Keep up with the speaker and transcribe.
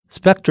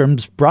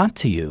Spectrum's brought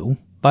to you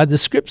by the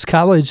Scripps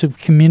College of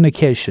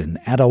Communication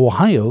at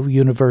Ohio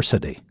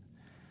University.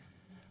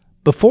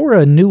 Before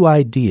a new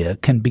idea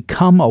can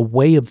become a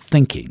way of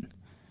thinking,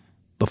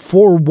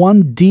 before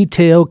one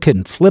detail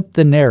can flip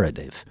the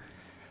narrative,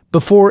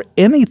 before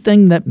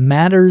anything that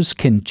matters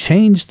can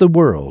change the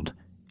world,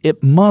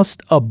 it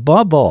must,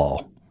 above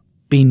all,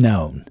 be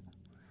known.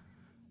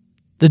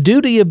 The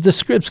duty of the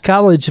Scripps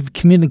College of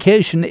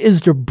Communication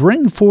is to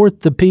bring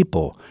forth the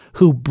people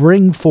who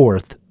bring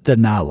forth the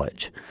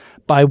knowledge,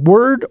 by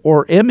word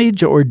or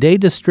image or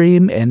data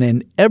stream, and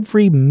in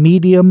every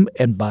medium,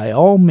 and by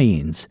all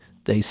means,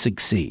 they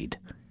succeed.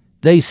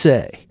 They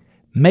say,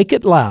 make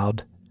it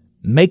loud,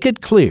 make it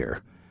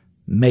clear,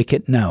 make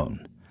it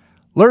known.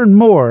 Learn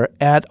more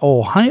at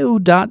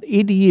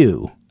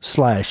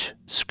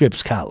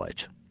ohio.edu/Scripps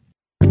College.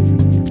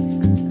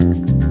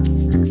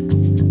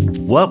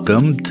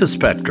 Welcome to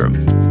Spectrum.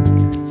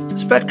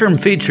 Spectrum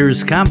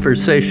features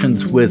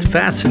conversations with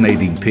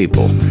fascinating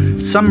people.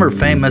 Some are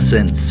famous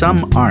and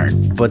some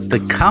aren't, but the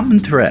common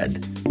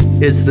thread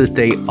is that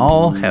they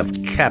all have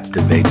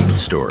captivating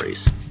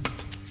stories.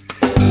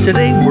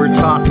 Today we're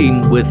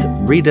talking with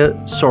Rita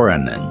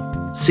Soranen,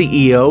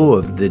 CEO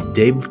of the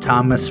Dave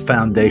Thomas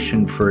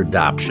Foundation for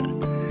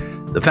Adoption.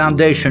 The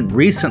foundation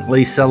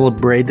recently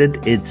celebrated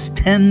its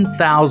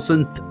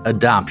 10,000th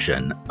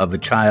adoption of a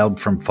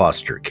child from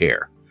foster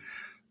care.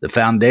 The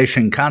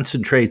foundation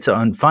concentrates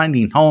on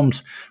finding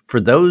homes for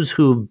those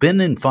who have been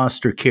in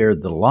foster care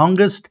the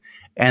longest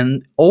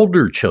and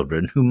older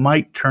children who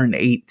might turn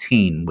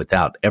 18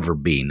 without ever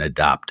being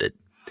adopted.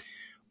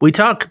 We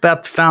talk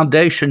about the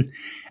foundation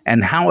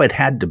and how it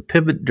had to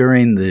pivot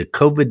during the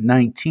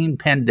COVID-19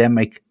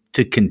 pandemic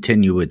to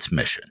continue its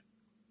mission.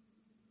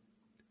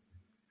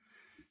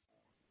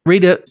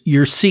 Rita,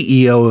 you're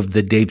CEO of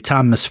the Dave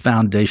Thomas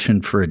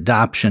Foundation for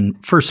Adoption.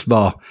 First of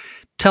all,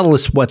 tell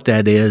us what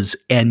that is,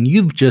 and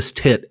you've just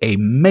hit a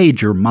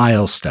major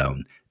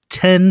milestone,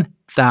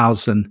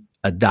 10,000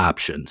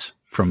 adoptions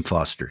from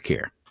foster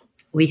care.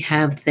 We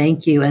have,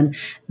 thank you. And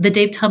the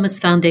Dave Thomas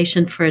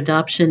Foundation for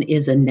Adoption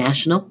is a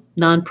national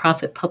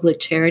nonprofit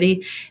public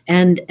charity,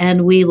 and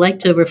we like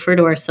to refer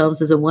to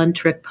ourselves as a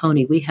one-trick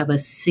pony. We have a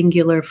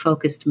singular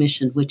focused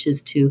mission, which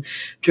is to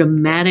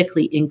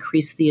dramatically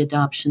increase the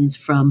adoptions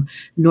from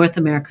North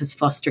America's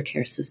foster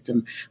care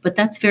system. But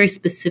that's very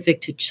specific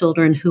to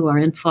children who are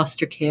in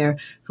foster care,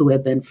 who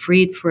have been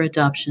freed for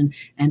adoption,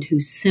 and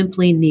who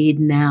simply need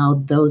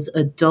now those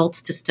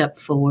adults to step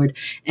forward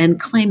and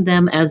claim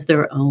them as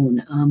their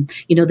own.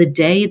 The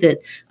day that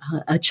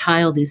a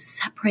child is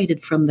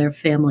separated from their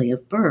family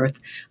of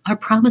birth, our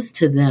promise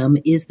to them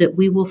is that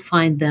we will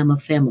find them a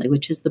family,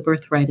 which is the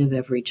birthright of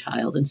every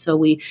child. And so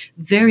we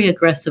very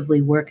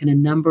aggressively work in a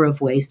number of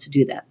ways to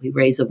do that. We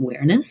raise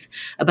awareness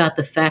about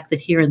the fact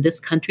that here in this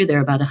country, there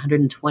are about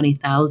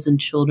 120,000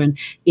 children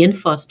in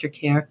foster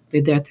care.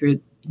 They're there through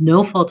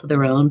no fault of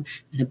their own,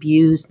 been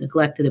abused,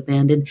 neglected,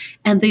 abandoned,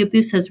 and the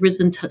abuse has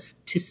risen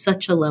to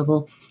such a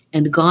level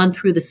and gone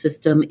through the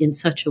system in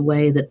such a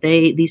way that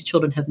these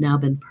children have now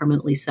been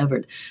permanently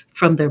severed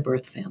from their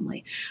birth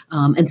family.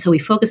 And so we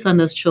focus on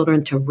those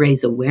children to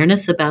raise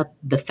awareness about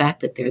the fact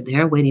that they're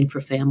there waiting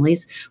for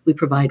families. We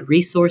provide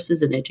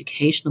resources and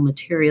educational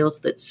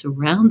materials that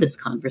surround this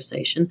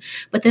conversation,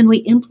 but then we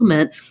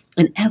implement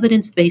an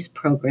evidence-based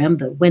program,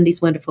 the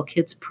Wendy's Wonderful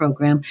Kids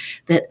program,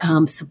 that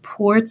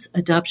supports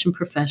adoption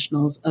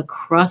professionals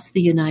across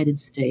the United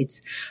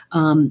States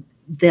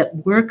that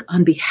work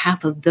on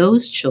behalf of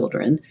those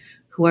children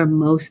who are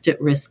most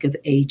at risk of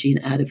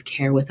aging out of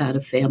care without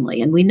a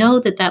family. And we know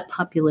that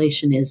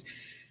population is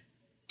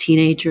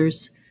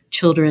teenagers,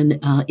 children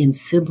in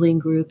sibling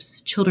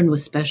groups, children with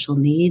special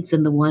needs.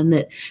 And the one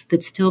that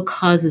still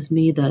causes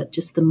me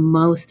the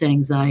most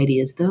anxiety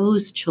is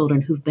those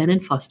children who've been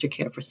in foster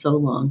care for so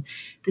long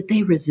that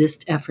they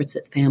resist efforts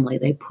at family.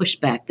 They push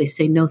back. They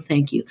say, no,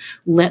 thank you.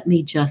 Let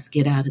me just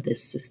get out of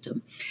this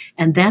system.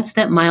 And that's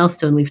that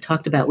milestone we've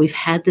talked about. We've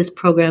had this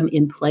program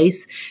in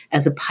place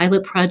as a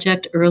pilot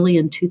project early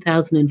in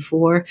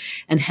 2004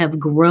 and have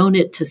grown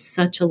it to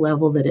such a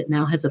level that it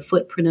now has a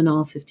footprint in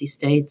all 50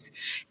 states.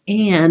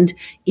 And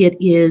it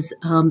is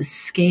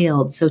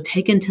scaled, so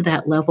taken to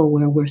that level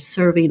where we're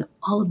serving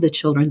all of the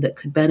children that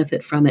could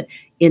benefit from it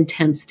in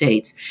 10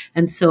 states.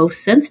 And so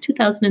since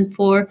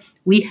 2004,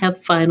 we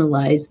have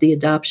finalized the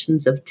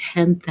adoptions of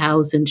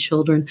 10,000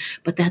 children,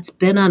 but that's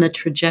been on a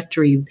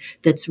trajectory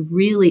that's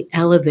really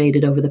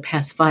elevated over the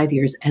past 5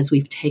 years as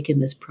we've taken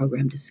this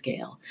program to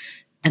scale.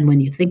 And when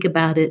you think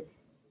about it,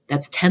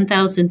 that's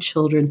 10,000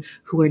 children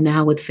who are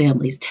now with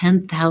families,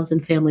 10,000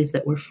 families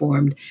that were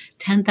formed,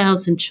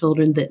 10,000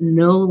 children that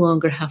no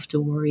longer have to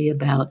worry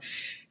about,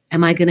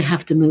 am I going to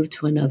have to move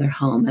to another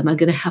home? Am I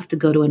going to have to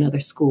go to another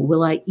school?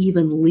 Will I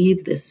even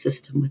leave this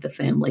system with a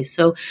family?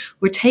 So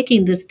we're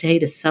taking this day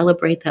to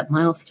celebrate that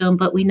milestone,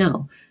 but we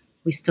know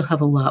we still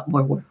have a lot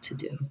more work to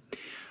do.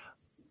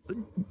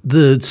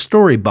 The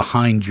story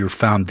behind your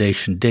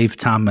foundation, Dave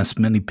Thomas,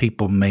 many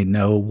people may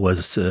know,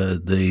 was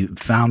the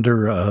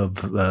founder of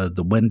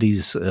the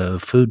Wendy's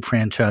food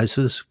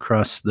franchises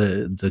across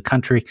the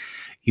country.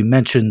 You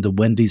mentioned the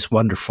Wendy's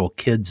Wonderful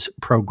Kids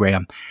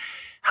program.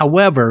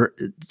 However,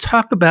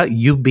 talk about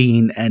you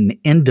being an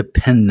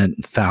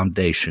independent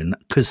foundation,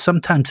 because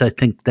sometimes I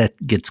think that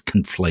gets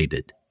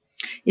conflated.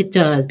 It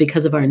does,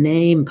 because of our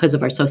name, because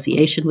of our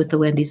association with the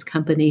Wendy's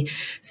Company.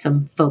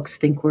 Some folks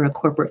think we're a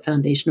corporate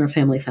foundation or a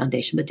family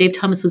foundation. But Dave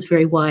Thomas was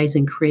very wise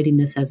in creating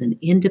this as an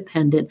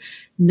independent,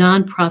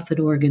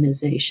 nonprofit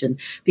organization,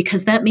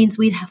 because that means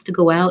we'd have to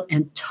go out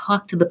and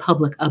talk to the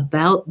public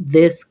about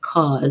this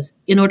cause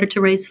in order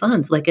to raise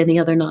funds like any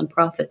other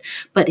nonprofit.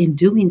 But in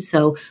doing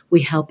so,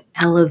 we help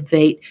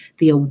elevate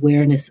the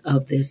awareness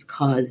of this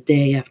cause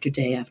day after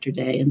day after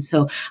day. And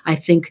so I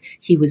think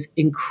he was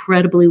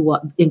incredibly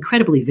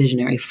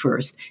visionary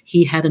first.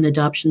 He had an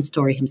adoption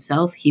story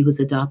himself. He was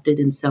adopted,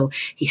 and so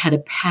he had a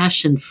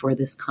passion for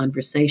this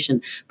conversation.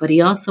 But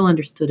he also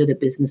understood at a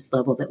business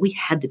level that we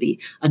had to be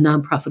a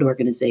nonprofit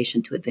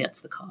organization to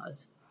advance the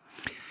cause.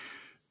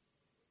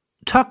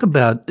 Talk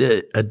about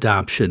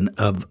adoption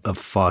of a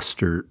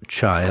foster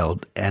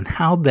child and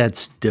how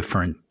that's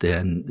different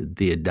than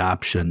the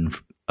adoption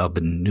of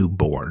a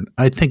newborn.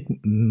 I think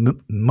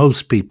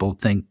most people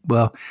think,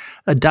 well,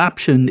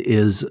 adoption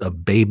is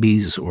of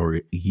babies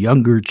or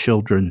younger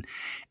children,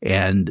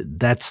 and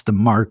that's the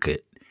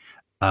market.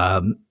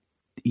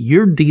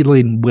 You're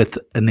dealing with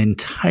an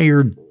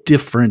entire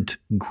different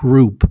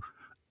group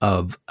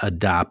of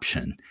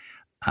adoption.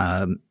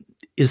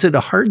 Is it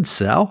a hard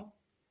sell?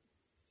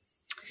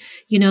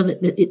 You know,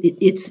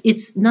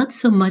 it's not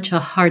so much a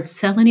hard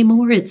sell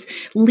anymore. It's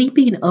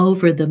leaping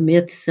over the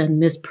myths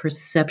and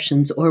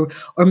misperceptions,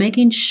 or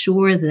making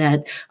sure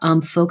that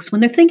folks,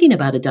 when they're thinking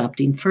about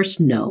adopting, first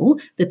know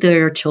that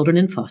there are children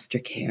in foster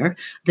care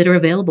that are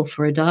available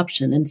for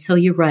adoption. And so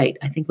you're right.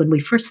 I think when we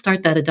first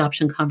start that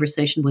adoption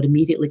conversation, what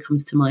immediately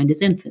comes to mind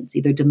is infants,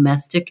 either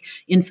domestic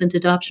infant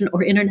adoption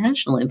or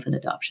international infant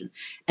adoption.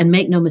 And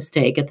make no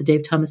mistake, at the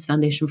Dave Thomas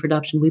Foundation for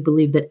Adoption, we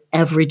believe that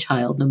every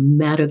child, no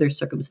matter their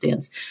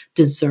circumstance,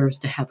 deserves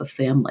to have a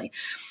family.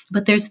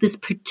 But there's this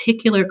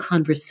particular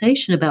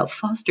conversation about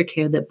foster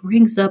care that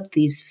brings up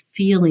these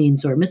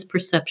feelings or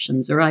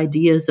misperceptions or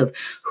ideas of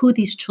who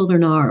these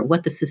children are,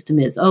 what the system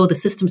is. Oh, the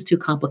system's too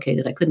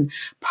complicated. I couldn't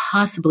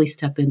possibly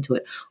step into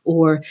it.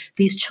 Or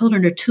these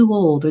children are too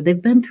old, or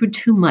they've been through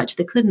too much.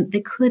 They couldn't,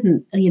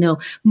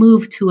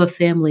 move to a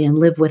family and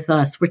live with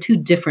us. We're too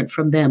different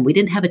from them. We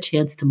didn't have a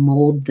chance to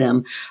mold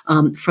them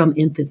from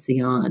infancy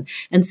on.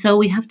 And so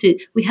we have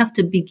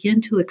to begin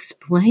to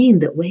explain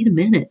that, wait a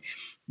minute,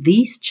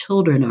 these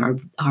children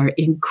are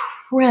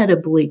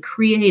incredibly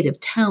creative,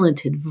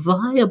 talented,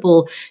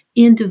 viable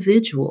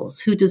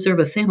individuals who deserve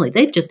a family.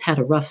 They've just had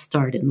a rough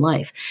start in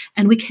life,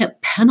 and we can't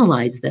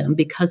penalize them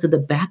because of the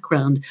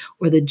background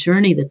or the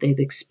journey that they've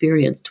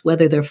experienced.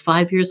 Whether they're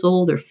 5 years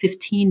old or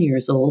 15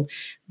 years old,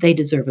 they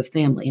deserve a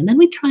family. And then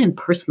we try and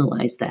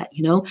personalize that.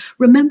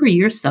 Remember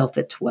yourself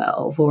at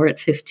 12 or at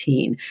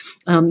 15.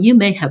 You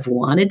may have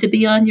wanted to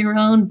be on your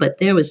own, but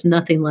there was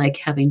nothing like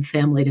having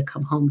family to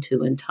come home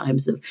to in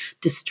times of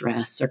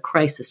distress or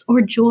crisis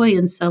or joy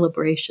and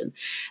celebration.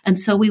 And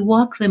so we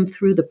walk them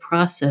through the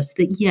process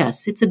that,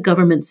 yes, it's a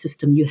government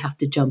system you have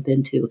to jump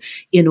into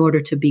in order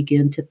to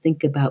begin to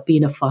think about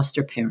being a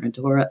foster parent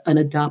or an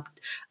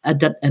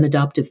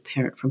adoptive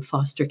parent from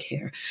foster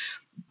care.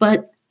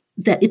 But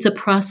that it's a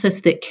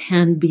process that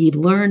can be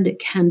learned, it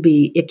can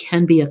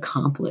be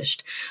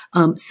accomplished.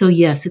 So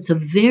yes, it's a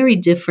very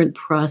different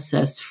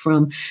process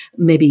from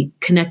maybe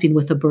connecting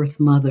with a birth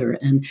mother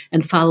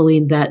and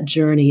following that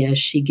journey as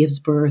she gives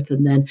birth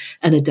and then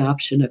an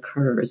adoption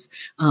occurs.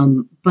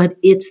 But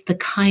it's the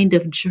kind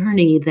of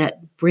journey that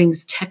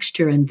brings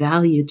texture and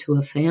value to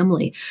a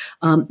family.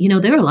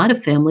 There are a lot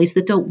of families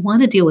that don't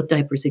want to deal with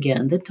diapers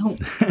again, that don't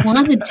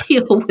want to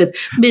deal with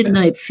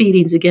midnight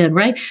feedings again,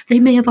 right? They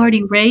may have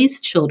already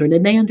raised children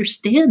and they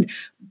understand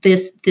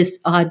this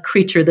odd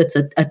creature that's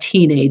a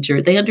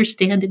teenager. They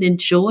understand and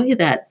enjoy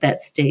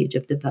that stage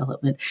of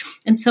development.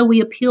 And so we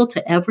appeal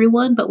to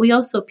everyone, but we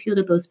also appeal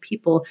to those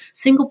people,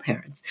 single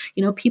parents,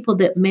 people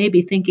that may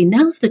be thinking,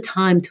 now's the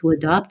time to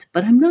adopt,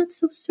 but I'm not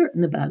so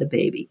certain about a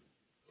baby.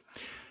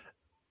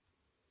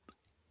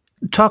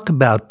 Talk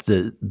about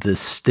the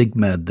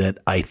stigma that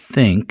I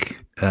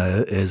think,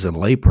 as a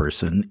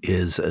layperson,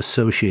 is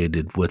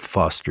associated with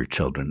foster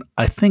children.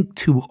 I think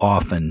too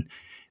often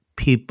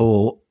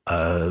people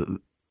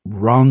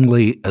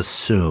wrongly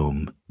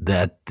assume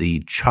that the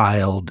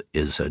child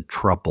is a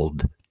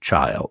troubled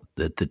child,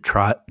 that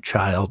the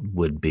child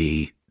would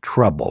be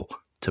trouble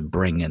to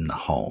bring in the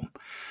home.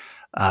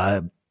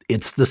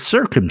 It's the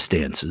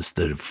circumstances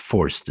that have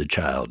forced the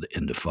child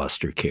into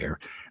foster care,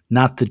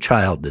 not the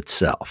child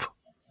itself.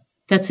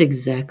 That's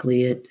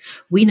exactly it.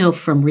 We know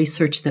from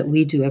research that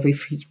we do every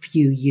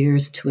few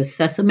years to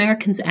assess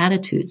Americans'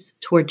 attitudes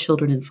toward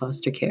children in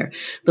foster care.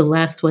 The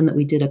last one that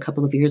we did a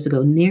couple of years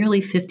ago,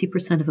 nearly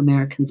 50% of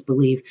Americans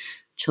believe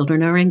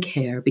children are in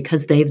care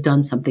because they've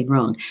done something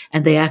wrong,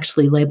 and they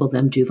actually label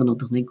them juvenile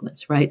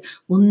delinquents, right?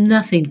 Well,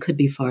 nothing could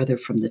be farther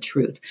from the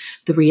truth.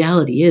 The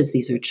reality is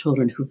these are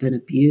children who've been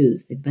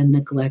abused, they've been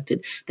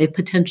neglected, they've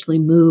potentially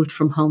moved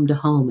from home to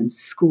home and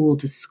school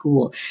to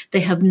school. They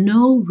have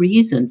no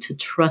reason to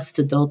trust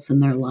adults in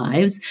their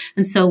lives.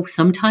 And so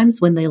sometimes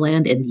when they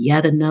land in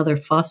yet another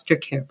foster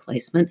care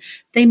placement,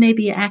 they may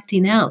be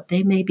acting out.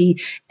 They may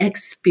be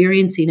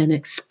experiencing and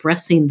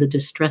expressing the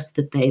distress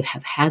that they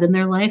have had in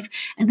their life,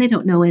 and they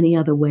don't know any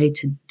other way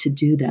to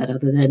do that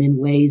other than in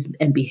ways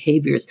and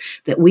behaviors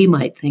that we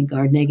might think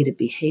are negative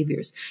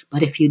behaviors.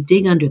 But if you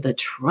dig under the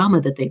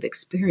trauma that they've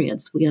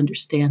experienced, we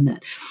understand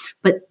that.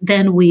 But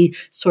then we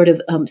sort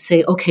of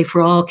say, okay,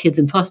 for all kids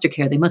in foster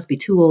care, they must be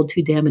too old,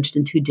 too damaged,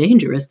 and too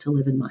dangerous to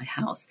live in my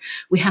house.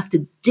 We have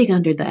to dig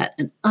under that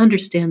and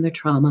understand their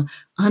trauma,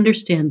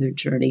 understand their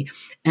journey,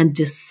 and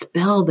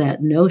dispel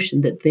that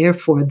notion that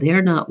therefore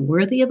they're not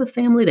worthy of a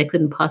family. They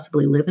couldn't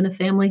possibly live in a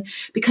family,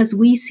 because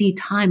we see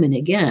time and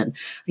again,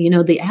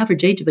 the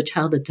average age of a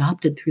child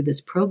adopted through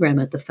this program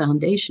at the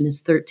foundation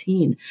is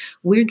 13.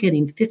 We're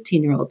getting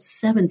 15-year-olds,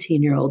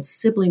 17-year-olds,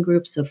 sibling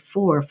groups of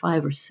 4 or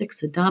 5 or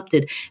 6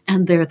 adopted,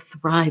 and they're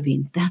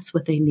thriving. That's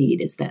what they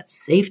need, is that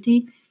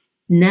safety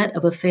net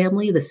of a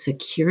family, the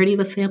security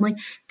of a family,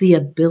 the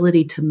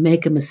ability to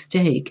make a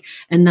mistake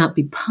and not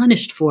be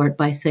punished for it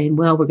by saying,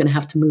 well, we're going to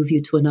have to move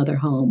you to another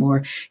home,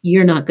 or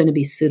you're not going to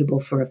be suitable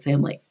for a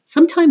family.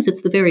 Sometimes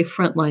it's the very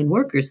frontline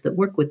workers that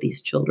work with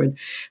these children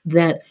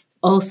that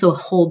also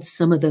hold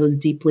some of those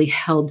deeply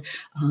held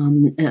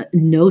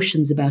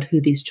notions about who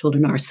these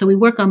children are. So we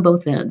work on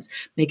both ends,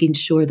 making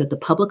sure that the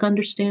public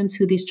understands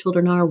who these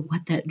children are,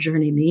 what that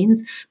journey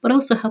means, but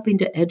also helping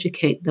to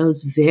educate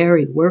those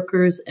very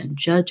workers and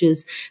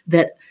judges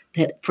that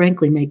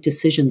frankly make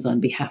decisions on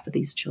behalf of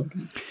these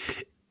children.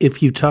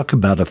 If you talk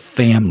about a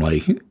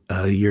family,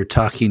 you're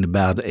talking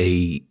about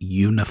a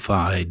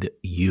unified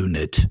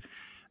unit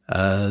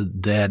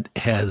that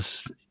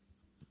has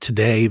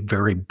today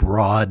very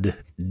broad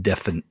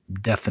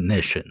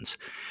definitions.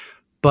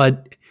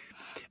 But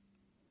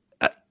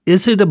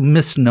is it a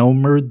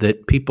misnomer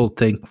that people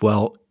think,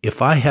 well,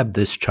 if I have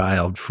this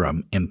child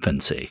from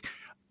infancy,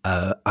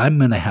 I'm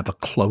going to have a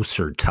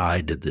closer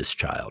tie to this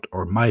child,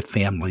 or my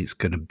family's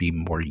going to be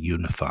more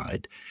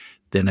unified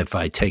than if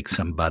I take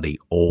somebody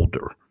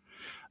older?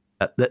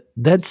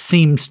 That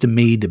seems to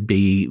me to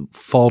be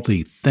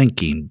faulty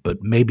thinking,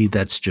 but maybe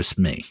that's just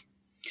me.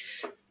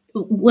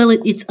 Well,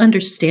 it's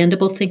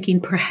understandable thinking,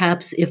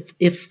 perhaps,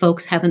 if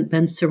folks haven't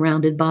been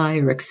surrounded by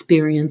or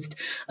experienced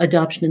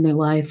adoption in their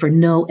life, or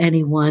know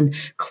anyone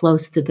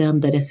close to them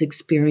that has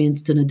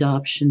experienced an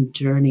adoption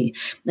journey.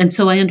 And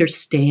so I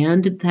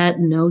understand that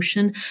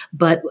notion,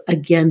 but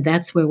again,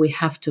 that's where we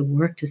have to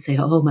work to say,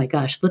 oh my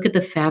gosh, look at the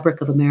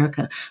fabric of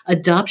America.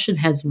 Adoption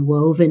has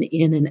woven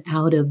in and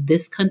out of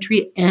this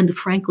country, and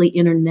frankly,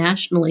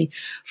 internationally,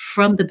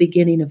 from the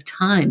beginning of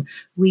time.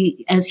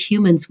 We, as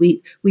humans,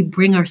 we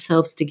bring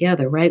ourselves together.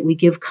 Right? We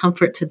give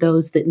comfort to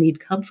those that need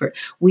comfort.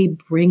 We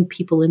bring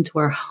people into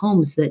our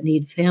homes that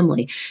need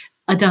family.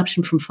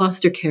 Adoption from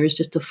foster care is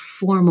just a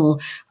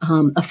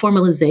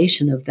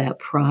formalization of that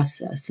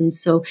process. And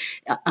so,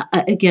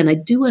 again, I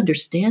do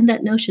understand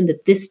that notion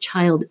that this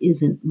child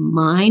isn't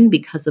mine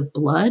because of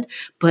blood,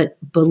 but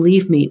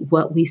believe me,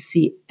 what we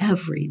see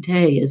every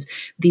day is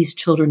these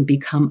children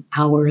become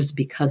ours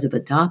because of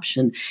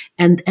adoption.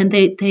 And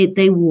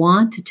they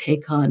want to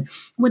take on,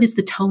 what is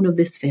the tone of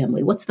this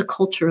family? What's the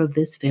culture of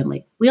this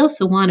family? We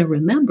also want to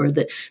remember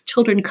that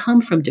children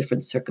come from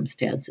different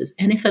circumstances.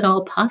 And if at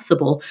all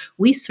possible,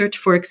 we search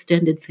for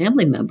extended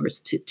family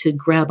members to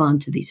grab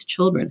onto these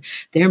children.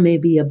 There may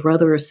be a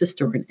brother or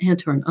sister or an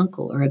aunt or an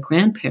uncle or a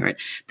grandparent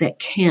that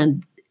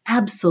can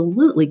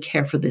absolutely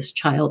care for this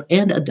child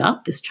and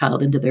adopt this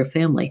child into their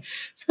family.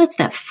 So that's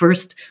that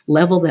first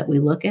level that we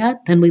look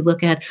at. Then we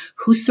look at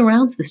who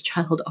surrounds this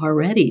child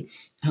already.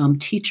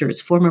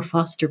 Teachers, former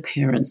foster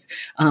parents,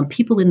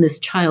 people in this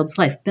child's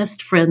life,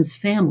 best friends,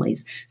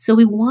 families. So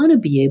we want to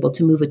be able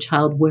to move a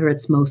child where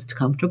it's most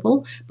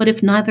comfortable. But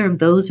if neither of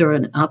those are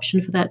an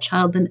option for that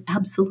child, then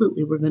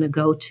absolutely we're going to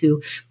go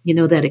to,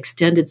 that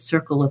extended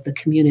circle of the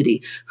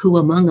community, who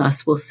among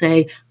us will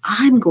say,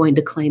 I'm going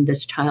to claim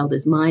this child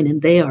as mine,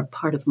 and they are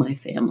part of my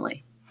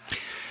family.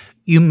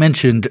 You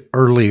mentioned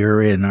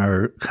earlier in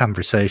our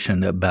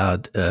conversation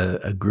about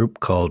a group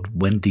called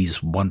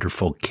Wendy's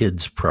Wonderful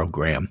Kids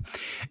Program,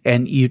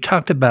 and you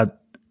talked about,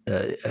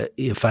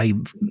 if I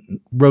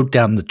wrote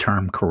down the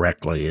term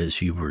correctly as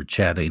you were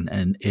chatting,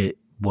 and it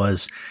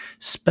was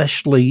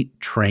specially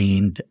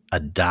trained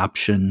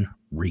adoption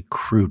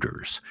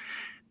recruiters.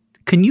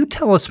 Can you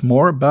tell us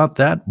more about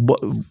that?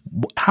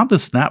 How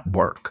does that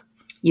work?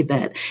 You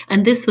bet.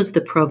 And this was the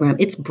program.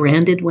 It's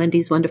branded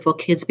Wendy's Wonderful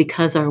Kids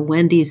because our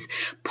Wendy's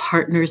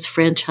partners,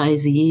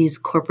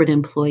 franchisees, corporate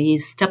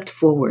employees stepped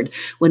forward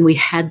when we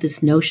had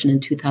this notion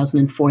in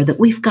 2004 that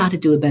we've got to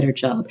do a better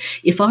job.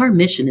 If our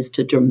mission is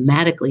to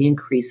dramatically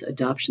increase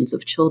adoptions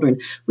of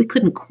children, we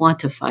couldn't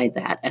quantify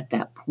that at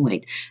that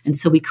point. And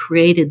so we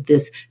created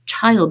this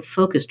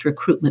child-focused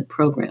recruitment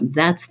program.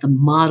 That's the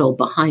model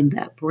behind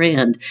that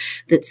brand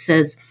that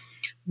says,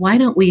 why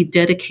don't we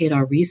dedicate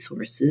our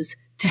resources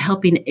to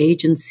helping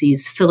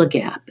agencies fill a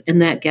gap?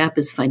 And that gap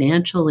is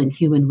financial and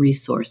human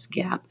resource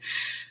gap.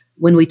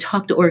 When we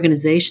talk to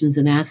organizations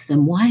and ask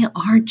them, why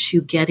aren't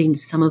you getting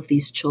some of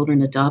these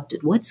children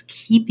adopted? What's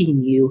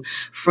keeping you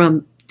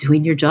from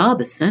doing your job,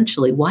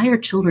 essentially? Why are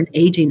children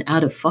aging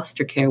out of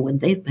foster care when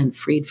they've been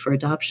freed for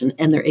adoption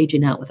and they're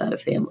aging out without a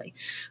family?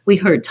 We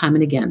heard time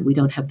and again, we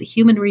don't have the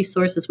human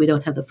resources, we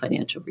don't have the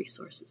financial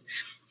resources.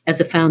 As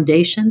a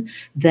foundation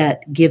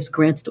that gives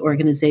grants to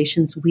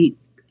organizations, we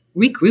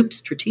regrouped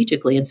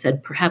strategically and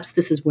said, perhaps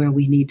this is where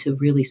we need to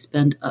really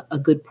spend a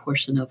good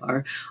portion of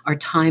our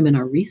time and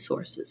our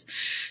resources.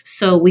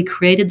 So we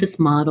created this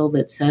model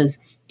that says,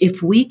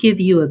 if we give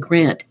you a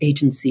grant,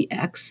 Agency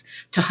X,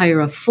 to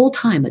hire a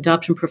full-time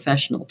adoption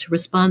professional to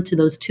respond to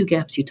those two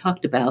gaps you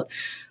talked about,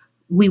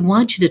 we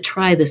want you to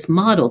try this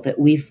model that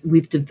we've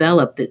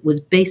developed that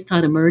was based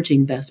on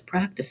emerging best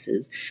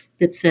practices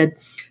that said,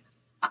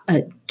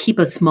 keep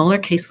a smaller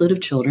caseload of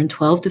children,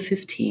 12 to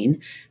 15,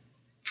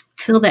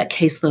 fill that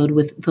caseload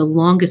with the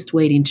longest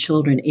waiting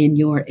children in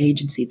your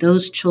agency,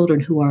 those children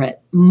who are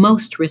at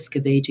most risk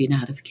of aging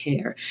out of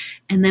care,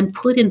 and then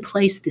put in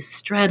place this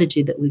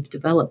strategy that we've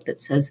developed that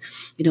says,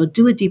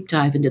 do a deep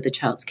dive into the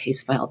child's case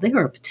file. There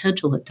are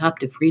potential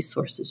adoptive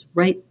resources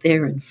right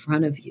there in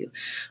front of you.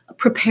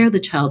 Prepare the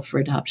child for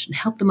adoption.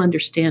 Help them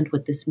understand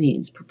what this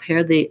means.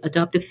 Prepare the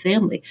adoptive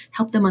family.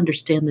 Help them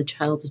understand the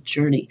child's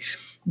journey.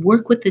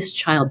 Work with this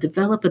child.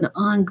 Develop an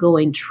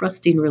ongoing,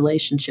 trusting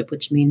relationship,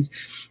 which means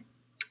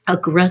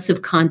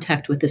aggressive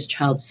contact with this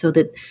child so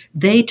that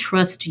they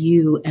trust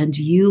you and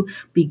you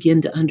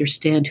begin to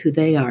understand who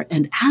they are.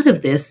 And out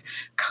of this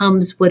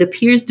comes what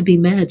appears to be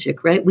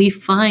magic, right? We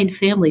find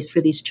families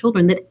for these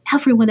children that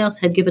everyone else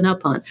had given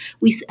up on.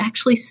 We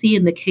actually see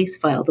in the case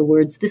file the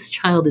words, this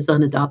child is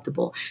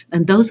unadoptable.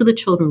 And those are the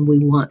children we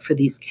want for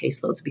these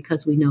caseloads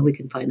because we know we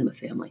can find them a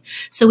family.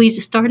 So we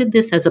just started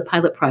this as a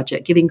pilot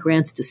project, giving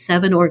grants to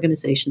 7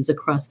 organizations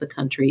across the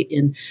country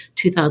in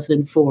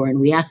 2004. And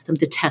we asked them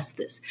to test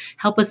this.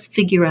 Help us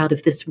figure out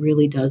if this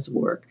really does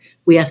work.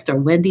 We asked our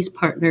Wendy's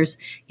partners,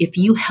 if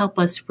you help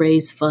us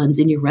raise funds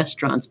in your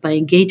restaurants by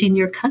engaging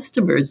your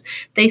customers,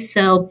 they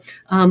sell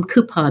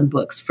coupon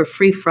books for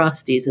free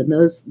Frosties, and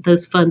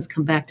those funds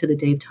come back to the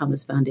Dave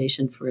Thomas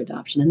Foundation for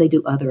Adoption, and they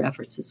do other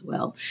efforts as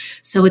well.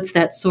 So it's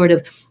that sort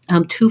of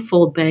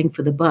twofold bang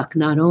for the buck.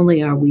 Not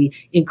only are we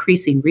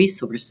increasing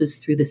resources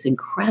through this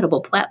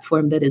incredible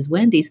platform that is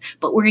Wendy's,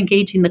 but we're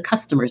engaging the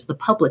customers, the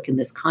public, in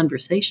this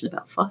conversation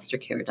about foster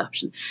care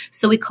adoption.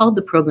 So we called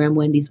the program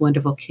Wendy's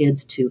Wonderful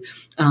Kids to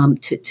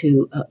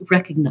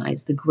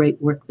recognize the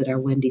great work that our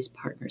Wendy's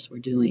partners were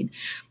doing.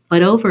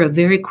 But over a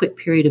very quick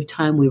period of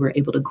time, we were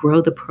able to grow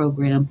the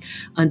program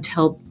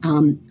until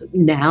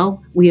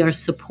now we are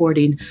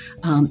supporting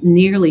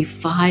nearly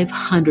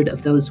 500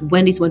 of those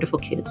Wendy's Wonderful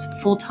Kids,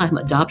 full-time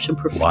adoption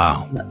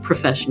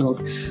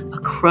professionals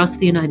across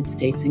the United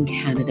States and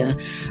Canada.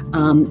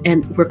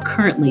 And we're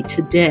currently,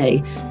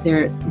 today,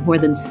 there are more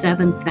than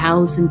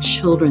 7,000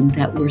 children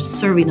that we're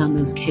serving on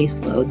those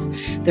caseloads.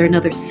 There are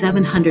another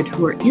 700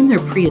 who are in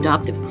their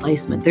pre-adoptive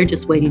placement. They're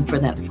just waiting for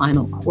that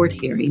final court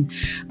hearing.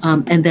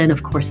 And then,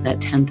 of course, that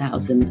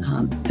 10,000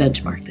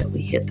 benchmark that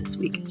we hit this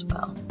week as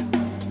well.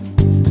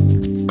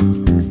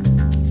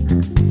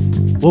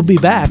 We'll be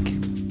back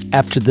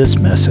after this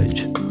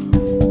message.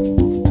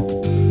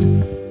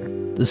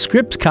 The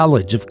Scripps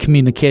College of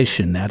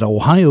Communication at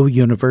Ohio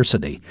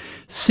University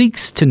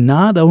seeks to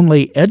not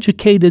only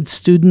educate its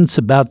students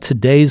about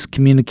today's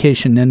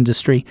communication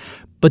industry,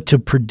 but to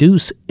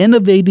produce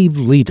innovative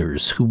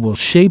leaders who will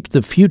shape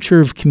the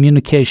future of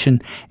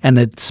communication and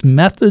its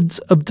methods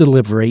of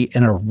delivery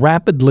in a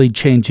rapidly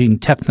changing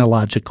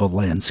technological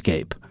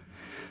landscape.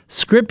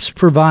 Scripps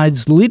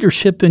provides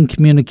leadership in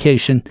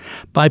communication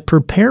by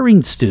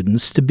preparing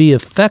students to be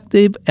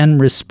effective and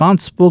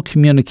responsible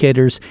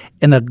communicators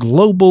in a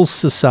global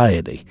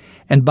society,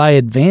 and by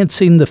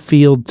advancing the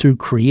field through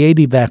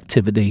creative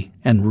activity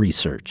and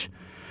research.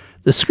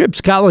 The Scripps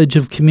College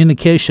of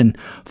Communication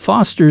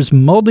fosters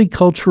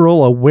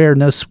multicultural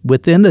awareness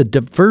within a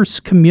diverse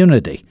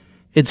community.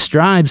 It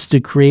strives to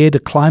create a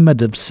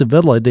climate of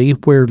civility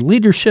where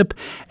leadership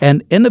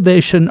and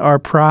innovation are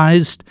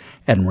prized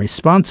and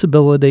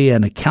responsibility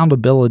and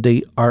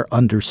accountability are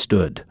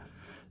understood.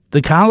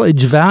 The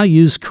college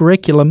values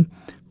curriculum,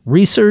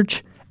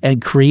 research,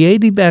 and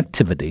creative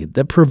activity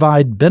that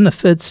provide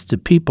benefits to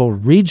people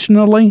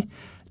regionally,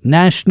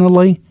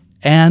 nationally,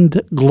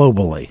 and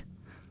globally.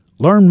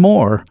 Learn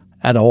more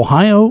at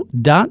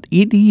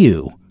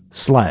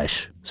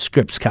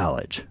ohio.edu/Scripps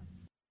College.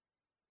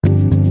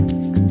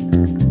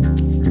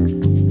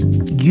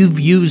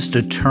 You've used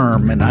a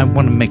term, and I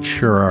want to make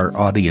sure our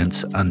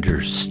audience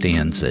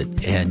understands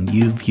it, and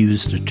you've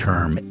used a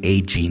term,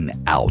 aging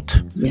out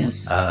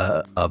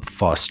of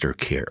foster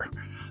care.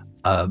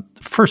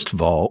 First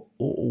of all,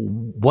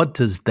 what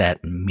does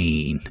that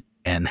mean,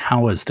 and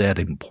how is that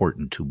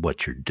important to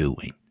what you're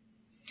doing?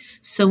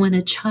 So when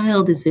a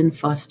child is in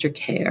foster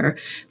care,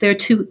 there are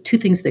two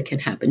things that can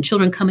happen.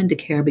 Children come into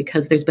care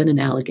because there's been an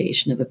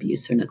allegation of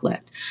abuse or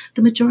neglect.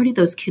 The majority of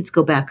those kids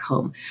go back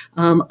home.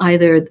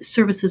 Either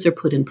services are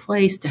put in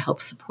place to help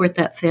support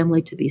that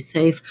family to be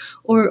safe,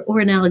 or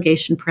an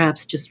allegation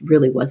perhaps just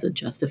really wasn't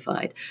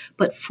justified.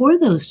 But for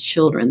those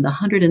children, the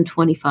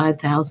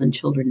 125,000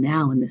 children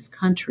now in this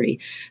country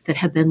that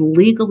have been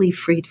legally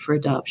freed for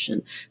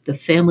adoption, the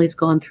family's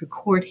gone through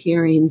court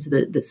hearings,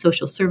 the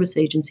social service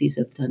agencies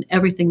have done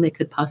everything they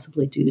could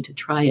possibly do to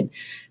try and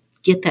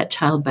get that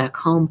child back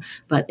home,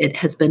 but it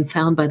has been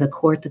found by the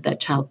court that that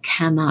child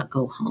cannot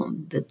go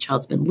home. The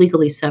child's been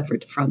legally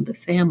severed from the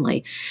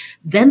family.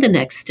 Then the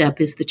next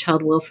step is the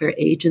Child Welfare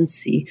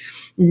Agency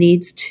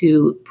needs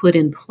to put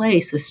in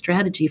place a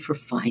strategy for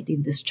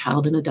finding this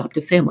child an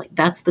adoptive family.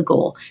 That's the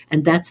goal,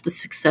 and that's the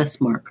success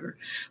marker.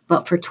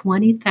 But for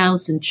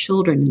 20,000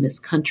 children in this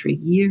country,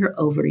 year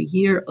over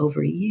year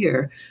over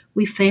year,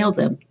 we fail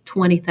them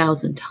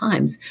 20,000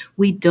 times.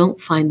 We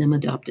don't find them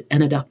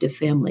an adoptive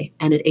family.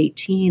 And at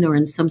 18, or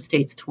in some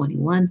states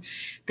 21,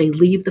 they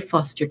leave the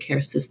foster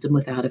care system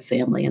without a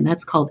family. And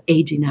that's called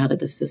aging out of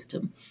the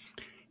system.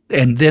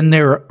 And then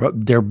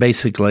they're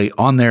basically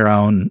on their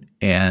own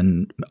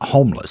and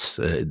homeless,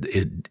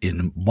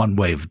 in one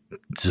way of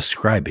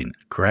describing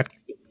it, correct?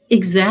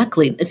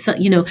 Exactly. It's,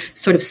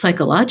 sort of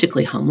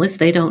psychologically homeless.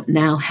 They don't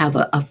now have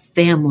a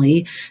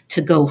family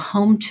to go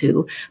home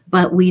to.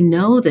 But we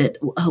know that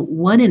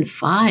 1 in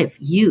 5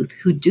 youth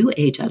who do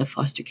age out of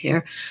foster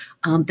care,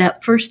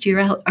 that first year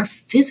out, are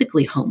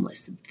physically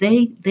homeless.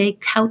 They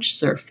couch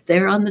surf.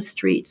 They're on the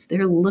streets.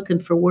 They're looking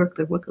for work.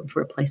 They're looking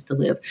for a place to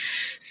live.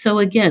 So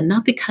again,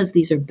 not because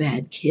these are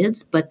bad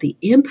kids, but the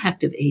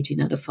impact of aging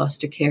out of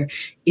foster care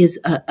is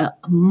a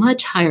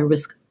much higher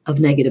risk of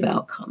negative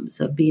outcomes,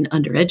 of being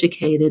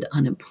undereducated,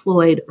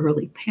 unemployed,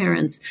 early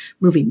parents,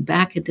 moving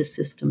back into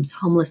systems,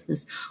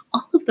 homelessness,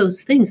 all of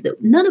those things that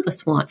none of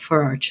us want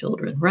for our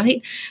children,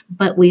 right?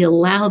 But we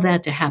allow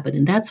that to happen.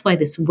 And that's why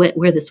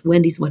where this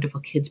Wendy's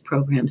Wonderful Kids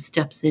program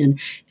steps in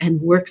and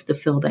works to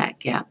fill that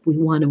gap. We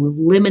want to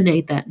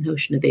eliminate that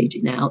notion of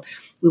aging out.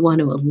 We want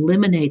to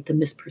eliminate the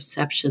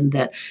misperception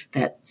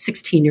that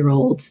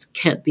 16-year-olds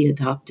can't be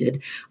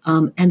adopted.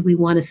 And we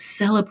want to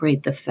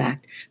celebrate the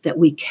fact that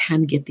we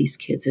can get these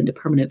kids into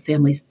permanent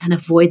families and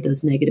avoid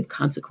those negative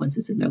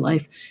consequences in their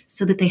life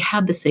so that they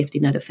have the safety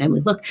net of family.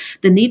 Look,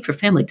 the need for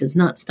family does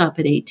not stop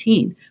at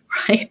 18,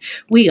 right?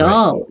 We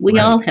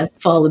all have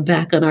fallen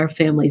back on our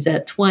families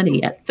at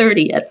 20, at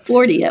 30, at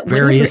 40, at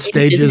various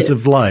stages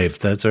of life.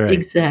 That's right.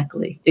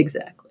 Exactly.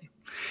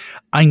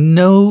 I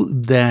know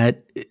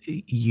that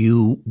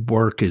you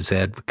work as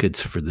advocates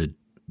for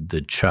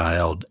the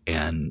child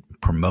and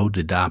promote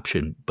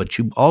adoption, but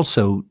you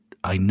also,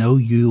 I know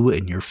you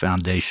and your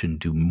foundation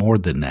do more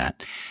than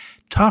that.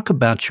 Talk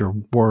about your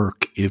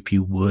work, if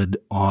you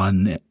would,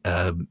 on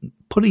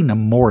putting a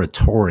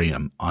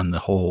moratorium on the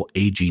whole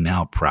aging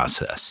out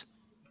process.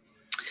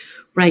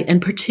 Right.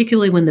 And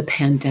particularly when the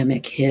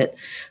pandemic hit,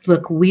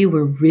 look, we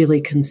were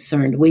really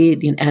concerned.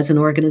 We, as an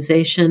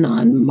organization,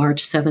 on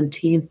March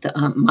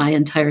 17th, my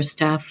entire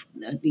staff,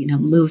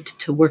 moved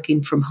to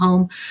working from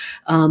home.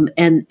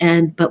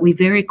 But we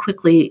very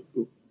quickly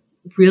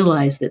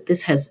realized that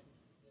this has,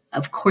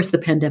 of course, the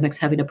pandemic's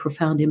having a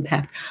profound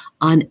impact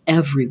on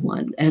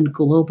everyone and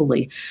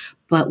globally.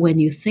 But when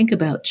you think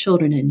about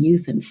children and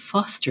youth in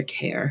foster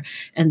care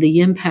and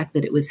the impact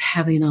that it was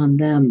having on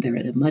them, they're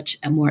at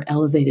a more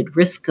elevated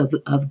risk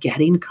of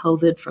getting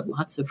COVID for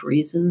lots of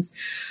reasons.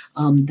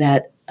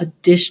 That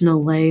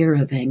additional layer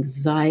of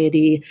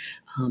anxiety,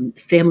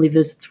 family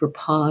visits were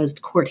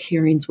paused, court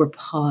hearings were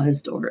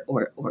paused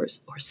or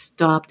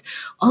stopped.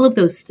 All of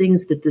those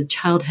things that the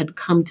child had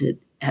come to,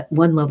 at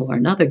one level or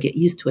another, get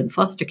used to in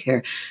foster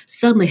care,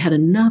 suddenly had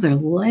another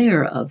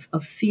layer of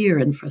fear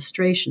and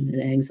frustration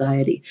and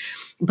anxiety.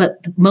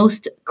 But the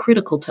most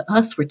critical to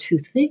us were two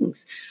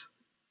things.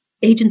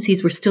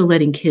 Agencies were still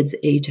letting kids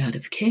age out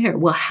of care.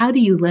 Well, how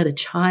do you let a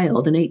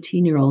child, an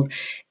 18-year-old,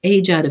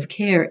 age out of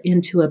care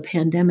into a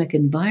pandemic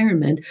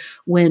environment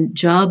when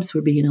jobs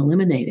were being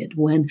eliminated,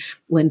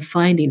 when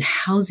finding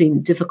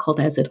housing,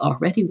 difficult as it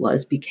already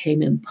was,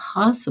 became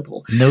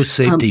impossible? No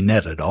safety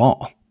net at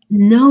all.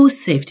 No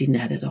safety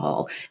net at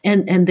all.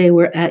 And they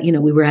were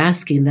we were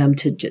asking them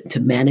to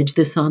manage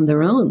this on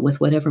their own with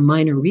whatever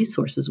minor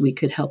resources we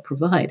could help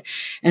provide.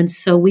 And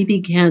so we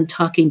began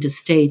talking to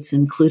states,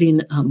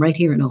 including right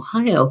here in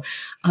Ohio,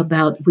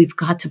 about we've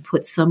got to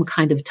put some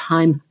kind of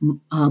time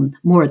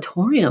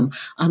moratorium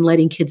on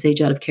letting kids age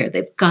out of care.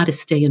 They've got to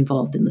stay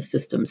involved in the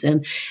systems.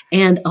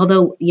 And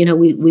although,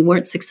 we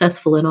weren't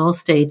successful in all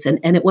states, and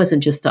it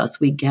wasn't just us,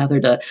 we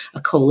gathered a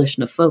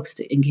coalition of folks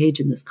to engage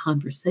in this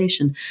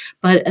conversation.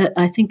 But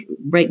I think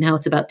right now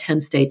it's about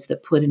 10 states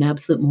that put an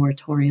absolute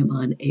moratorium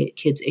on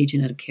kids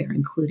aging out of care,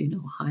 including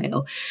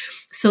Ohio.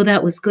 So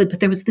that was good. But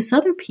there was this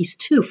other piece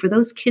too for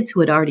those kids who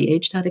had already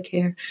aged out of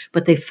care,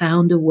 but they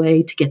found a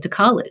way to get to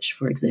college,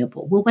 for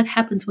example. Well, what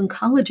happens when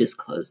colleges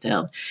close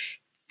down?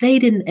 They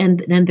didn't,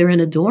 and then they're in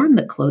a dorm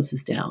that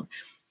closes down.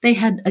 They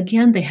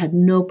had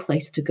no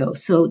place to go.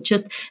 So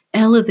just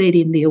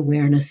elevating the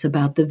awareness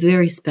about the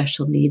very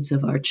special needs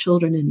of our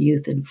children and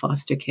youth in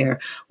foster care,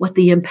 what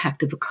the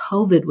impact of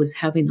COVID was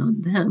having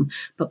on them,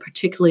 but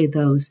particularly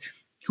those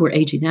who were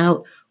aging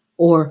out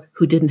or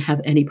who didn't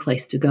have any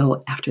place to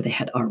go after they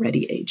had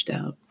already aged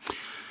out.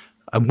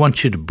 I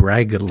want you to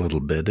brag a little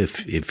bit,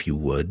 if you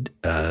would.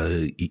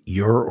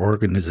 Your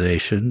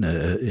organization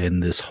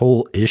and this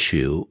whole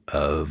issue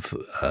of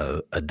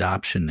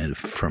adoption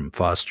from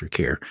foster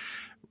care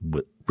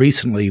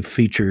recently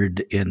featured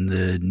in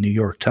the New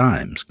York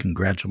Times.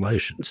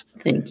 Congratulations.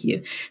 Thank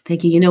you.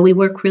 Thank you. We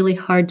work really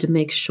hard to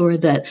make sure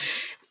that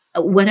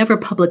whatever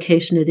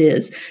publication it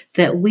is,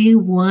 that we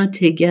want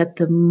to get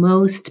the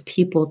most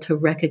people to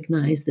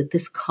recognize that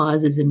this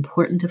cause is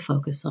important to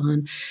focus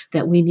on,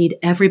 that we need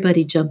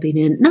everybody jumping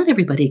in. Not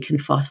everybody can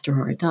foster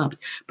or adopt,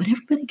 but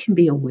everybody can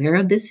be aware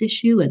of this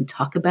issue and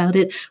talk about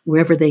it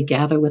wherever they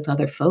gather with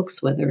other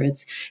folks, whether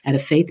it's at a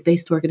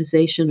faith-based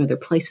organization or their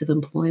place of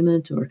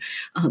employment, or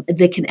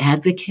they can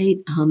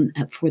advocate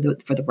for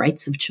the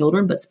rights of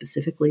children, but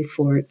specifically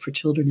for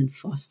children in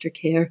foster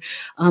care.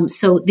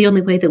 So the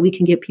only way that we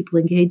can get people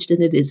engaged in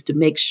it is to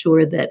make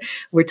sure that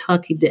we're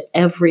talking to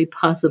every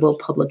possible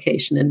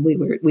publication, and we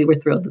were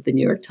thrilled that the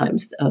New York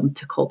Times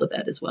took hold of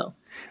that as well.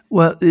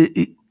 Well,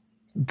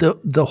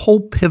 the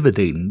whole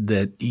pivoting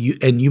that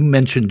you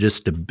mentioned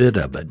just a bit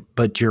of it,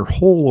 but your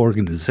whole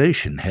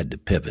organization had to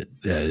pivot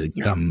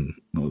come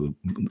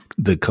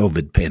the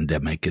COVID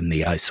pandemic and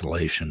the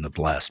isolation of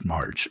last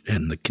March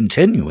and the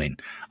continuing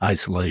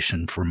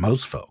isolation for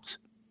most folks.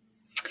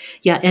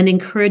 Yeah, and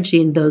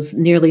encouraging those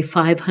nearly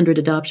 500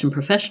 adoption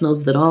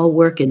professionals that all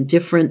work in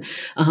different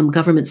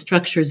government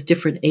structures,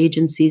 different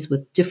agencies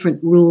with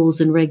different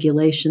rules and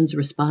regulations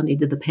responding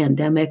to the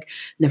pandemic,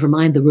 never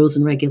mind the rules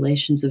and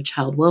regulations of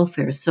child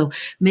welfare. So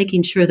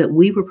making sure that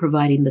we were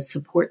providing the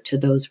support to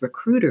those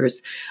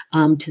recruiters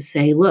to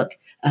say, look,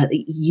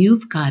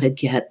 you've got to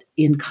get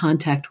in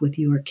contact with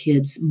your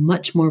kids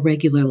much more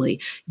regularly.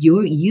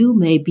 You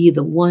may be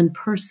the one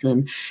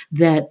person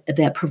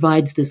that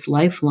provides this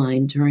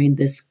lifeline during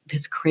this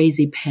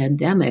crazy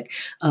pandemic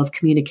of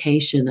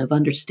communication, of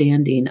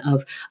understanding,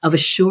 of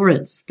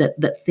assurance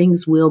that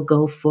things will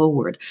go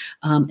forward.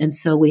 And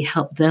so we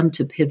help them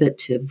to pivot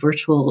to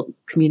virtual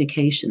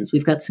communications.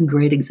 We've got some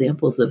great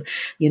examples of,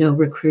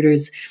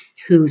 recruiters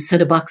who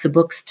sent a box of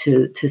books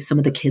to some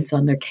of the kids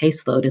on their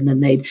caseload, and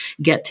then they'd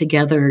get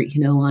together,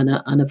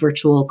 on a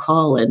virtual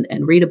call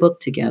and read a book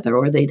together,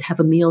 or they'd have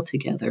a meal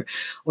together,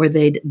 or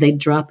they'd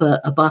drop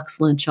a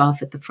box lunch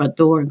off at the front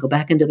door and go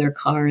back into their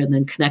car and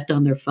then connect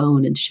on their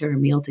phone and share a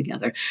meal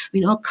together. I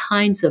mean, all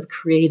kinds of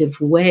creative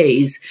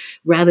ways,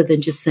 rather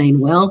than just saying,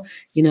 well,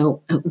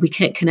 we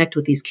can't connect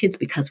with these kids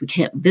because we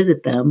can't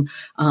visit them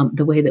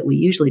the way that we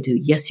usually do.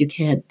 Yes, you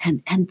can.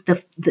 And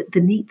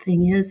the neat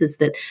thing is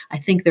that I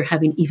think they're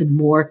having even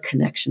more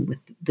connection with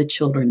the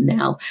children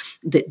now,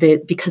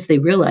 because they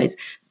realize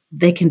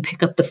they can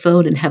pick up the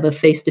phone and have a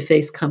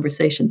face-to-face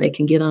conversation. They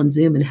can get on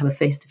Zoom and have a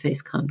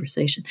face-to-face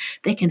conversation.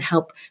 They can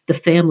help the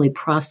family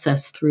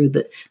process through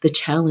the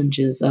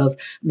challenges of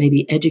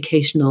maybe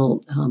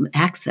educational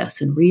access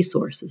and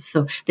resources.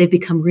 So they've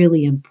become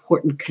really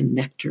important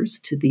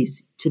connectors to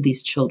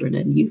these children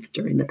and youth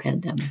during the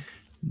pandemic.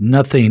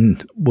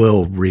 Nothing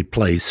will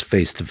replace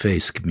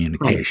face-to-face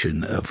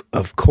communication, right,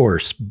 of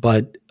course,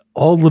 but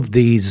all of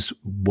these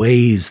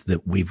ways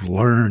that we've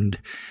learned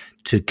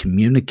to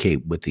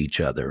communicate with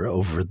each other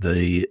over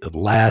the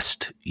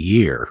last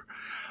year,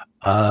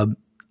 I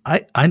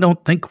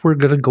don't think we're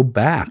going to go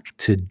back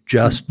to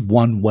just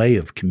one way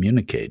of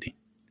communicating.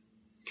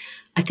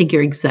 I think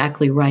you're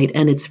exactly right.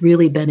 And it's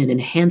really been an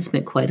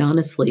enhancement, quite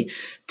honestly,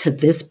 to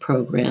this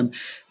program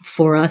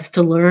for us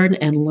to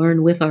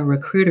learn with our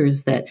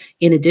recruiters that,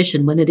 in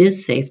addition, when it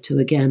is safe to,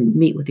 again,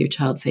 meet with your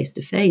child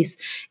face-to-face,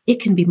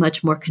 it can be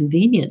much more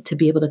convenient to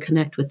be able to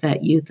connect with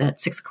that youth at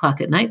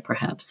 6:00 at night,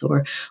 perhaps,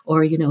 or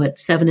at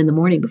 7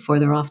 a.m. before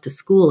they're off to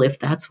school, if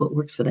that's what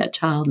works for that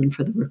child and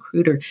for the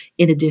recruiter,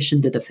 in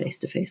addition to the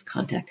face-to-face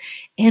contact.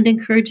 And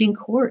encouraging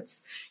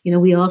courts.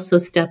 We also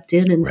stepped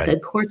in and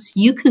said, courts,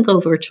 you can go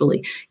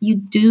virtually. You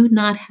do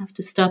not have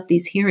to stop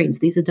these hearings,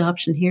 these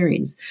adoption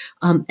hearings.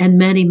 And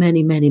many,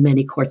 many, many,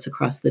 many courts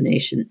across the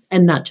nation,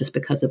 and not just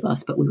because of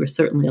us, but we were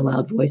certainly a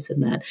loud voice in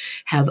that,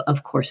 have,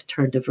 of course,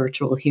 turned to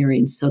virtual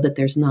hearings so that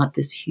there's not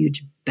this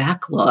huge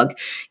backlog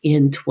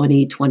in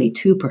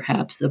 2022,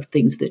 perhaps, of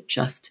things that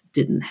just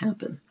didn't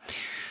happen.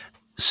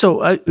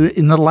 So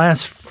in the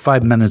last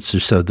 5 minutes or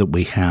so that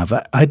we have,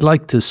 I'd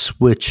like to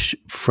switch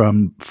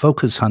from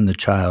focus on the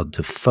child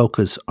to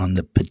focus on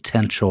the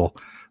potential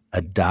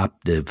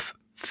adoptive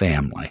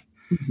family.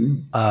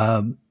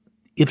 Mm-hmm.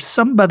 If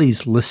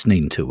somebody's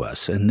listening to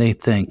us and they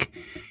think,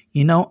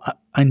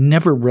 I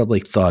never really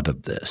thought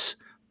of this.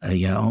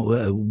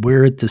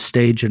 We're at the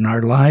stage in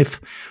our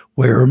life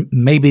where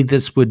maybe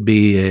this would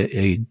be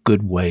a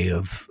good way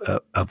of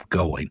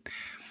going.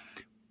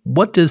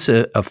 What does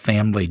a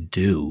family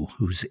do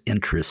who's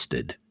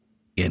interested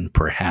in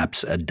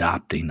perhaps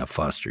adopting a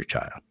foster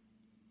child?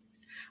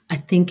 I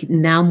think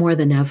now more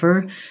than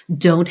ever,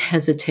 don't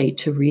hesitate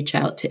to reach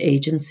out to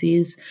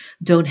agencies.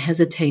 Don't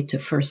hesitate to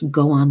first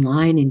go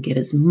online and get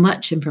as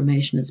much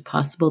information as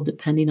possible,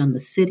 depending on the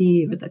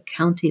city or the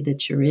county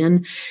that you're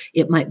in.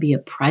 It might be a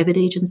private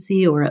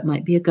agency or it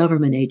might be a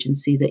government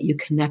agency that you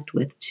connect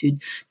with to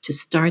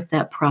start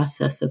that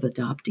process of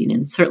adopting.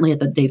 And certainly at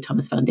the Dave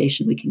Thomas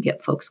Foundation, we can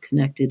get folks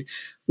connected.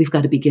 We've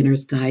got a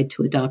beginner's guide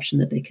to adoption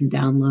that they can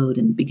download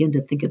and begin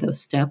to think of those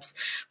steps.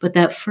 But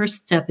that first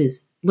step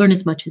is learn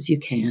as much as you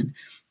can,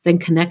 then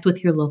connect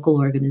with your local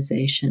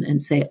organization and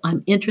say,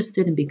 I'm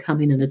interested in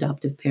becoming an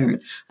adoptive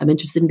parent. I'm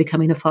interested in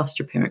becoming a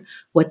foster parent.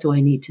 What do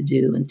I need to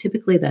do? And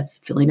typically that's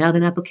filling out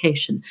an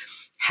application,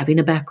 having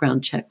a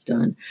background check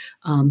done.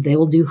 They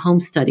will do home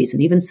studies,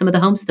 and even some of the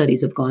home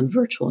studies have gone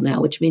virtual now,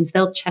 which means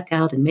they'll check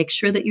out and make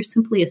sure that you're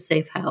simply a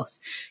safe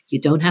house.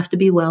 You don't have to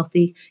be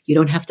wealthy. You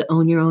don't have to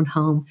own your own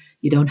home.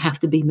 You don't have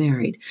to be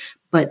married.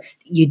 But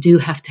you do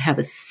have to have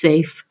a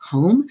safe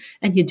home,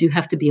 and you do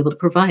have to be able to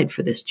provide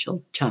for this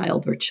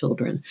child or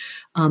children.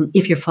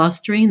 If you're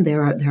fostering,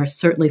 there are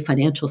certainly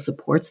financial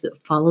supports that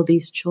follow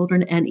these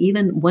children. And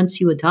even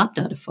once you adopt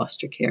out of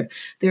foster care,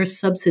 there are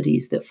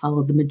subsidies that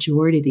follow the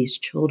majority of these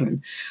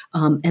children.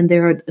 And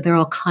there are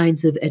all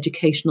kinds of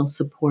educational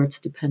supports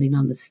depending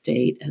on the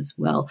state as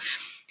well.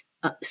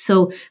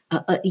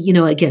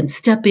 Again,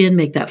 step in,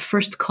 make that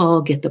first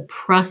call, get the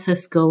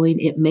process going.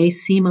 It may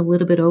seem a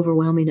little bit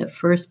overwhelming at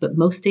first, but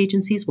most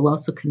agencies will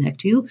also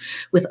connect you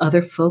with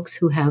other folks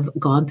who have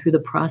gone through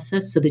the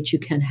process so that you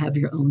can have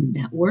your own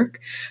network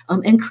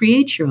and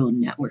create your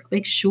own network.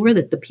 Make sure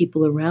that the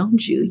people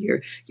around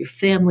you, your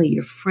family,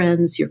 your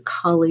friends, your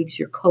colleagues,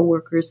 your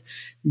coworkers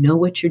know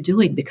what you're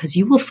doing, because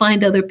you will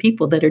find other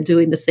people that are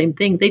doing the same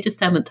thing. They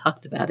just haven't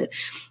talked about it.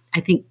 I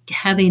think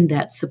having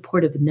that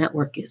supportive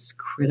network is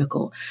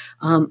critical.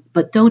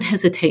 But don't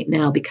hesitate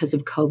now because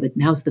of COVID.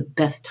 Now's the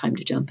best time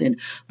to jump in.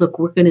 Look,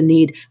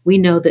 we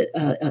know that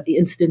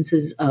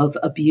incidences of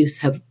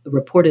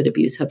reported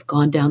abuse have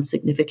gone down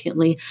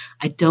significantly.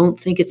 I don't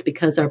think it's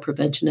because our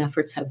prevention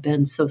efforts have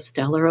been so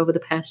stellar over the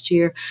past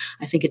year.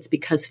 I think it's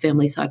because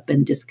families have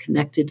been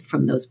disconnected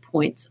from those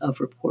points of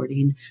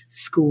reporting,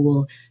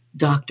 school,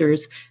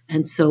 doctors.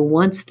 And so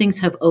once things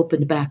have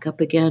opened back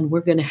up again,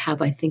 we're going to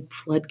have, I think,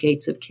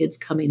 floodgates of kids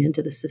coming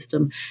into the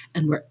system,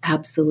 and we're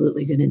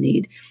absolutely going to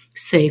need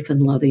safe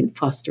and loving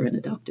foster and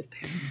adoptive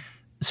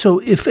parents. So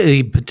if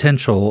a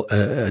potential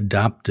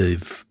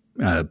adoptive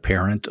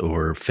parent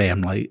or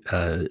family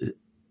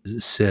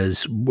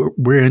says,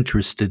 we're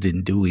interested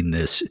in doing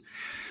this,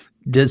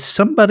 does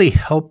somebody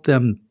help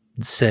them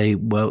say,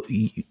 well,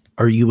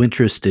 are you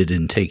interested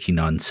in taking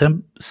on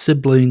some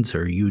siblings?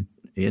 Are you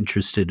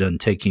interested in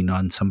taking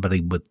on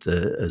somebody with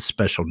a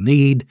special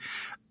need?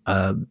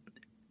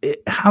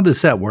 How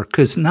does that work?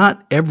 Because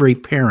not every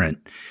parent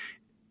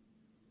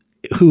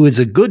who is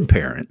a good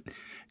parent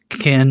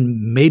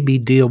can maybe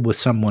deal with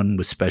someone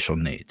with special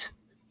needs.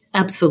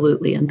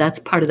 Absolutely. And that's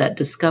part of that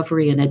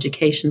discovery and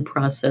education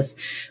process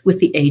with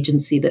the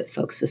agency that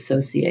folks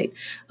associate.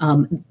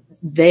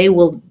 They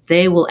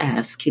will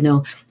ask,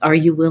 are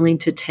you willing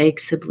to take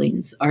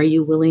siblings? Are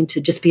you willing to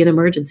just be an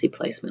emergency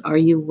placement? Are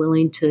you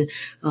willing to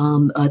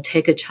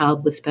take a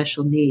child with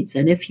special needs?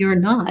 And if you're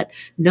not,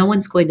 no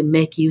one's going to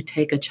make you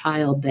take a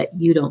child that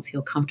you don't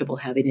feel comfortable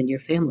having in your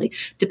family,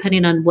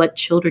 depending on what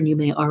children you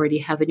may already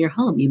have in your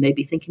home. You may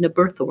be thinking of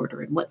birth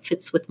order and what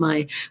fits with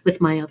my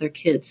other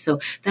kids. So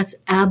that's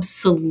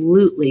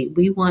absolutely,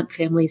 we want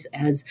families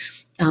as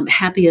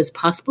happy as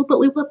possible, but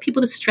we want people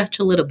to stretch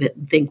a little bit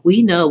and think,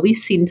 we've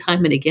seen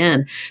time and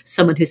again,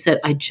 someone who said,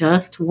 I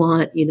just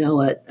want,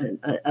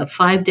 a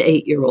 5 to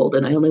 8 year old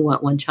and I only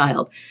want one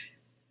child.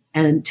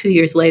 And 2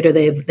 years later,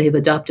 they've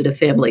adopted a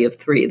family of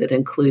 3 that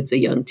includes a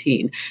young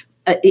teen.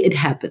 It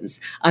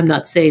happens. I'm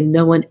not saying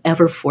no one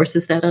ever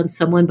forces that on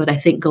someone, but I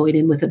think going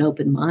in with an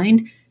open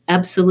mind,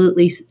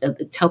 absolutely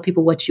tell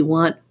people what you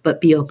want,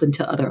 but be open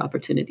to other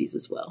opportunities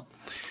as well.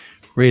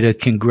 Rita,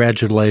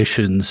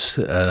 congratulations.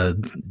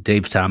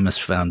 Dave Thomas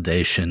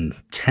Foundation,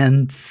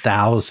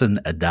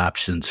 10,000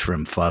 adoptions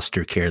from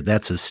foster care.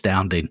 That's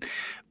astounding.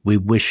 We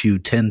wish you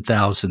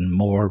 10,000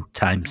 more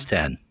times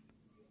 10.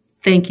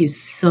 Thank you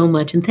so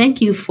much. And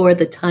thank you for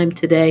the time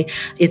today.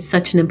 It's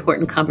such an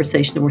important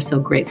conversation, and we're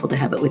so grateful to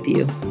have it with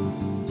you.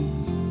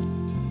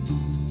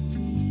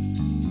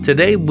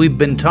 Today, we've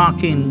been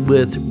talking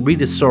with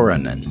Rita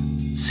Soranen,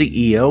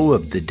 CEO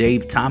of the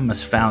Dave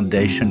Thomas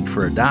Foundation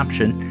for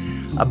Adoption,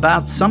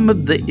 about some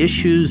of the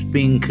issues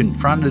being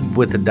confronted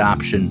with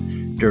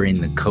adoption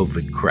during the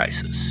COVID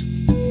crisis.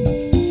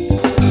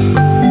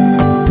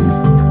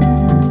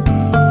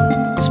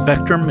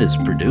 Spectrum is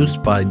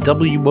produced by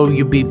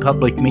WOUB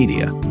Public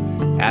Media.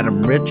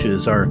 Adam Rich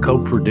is our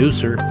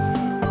co-producer.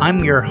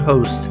 I'm your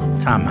host,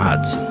 Tom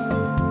Hodson.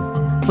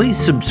 Please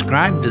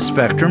subscribe to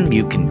Spectrum.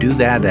 You can do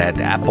that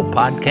at Apple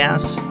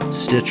Podcasts,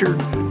 Stitcher,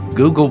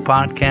 Google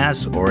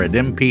Podcasts, or at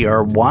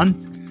NPR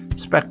One.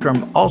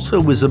 Spectrum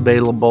also is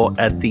available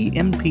at the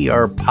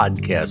NPR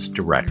Podcast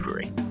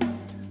Directory.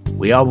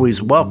 We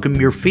always welcome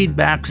your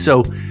feedback,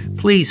 so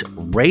please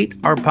rate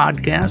our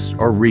podcast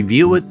or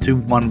review it through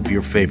one of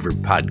your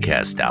favorite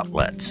podcast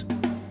outlets.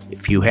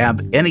 If you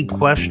have any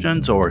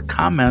questions or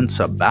comments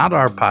about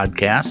our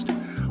podcast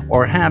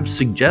or have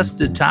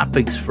suggested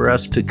topics for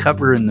us to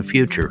cover in the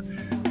future,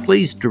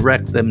 please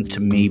direct them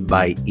to me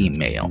by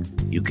email.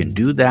 You can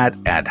do that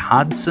at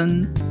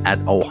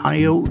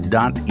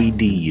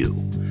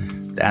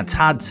hodson@ohio.edu. That's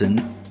Hodson,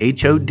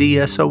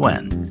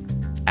 Hodson,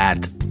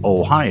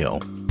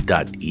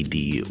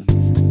 @ohio.edu.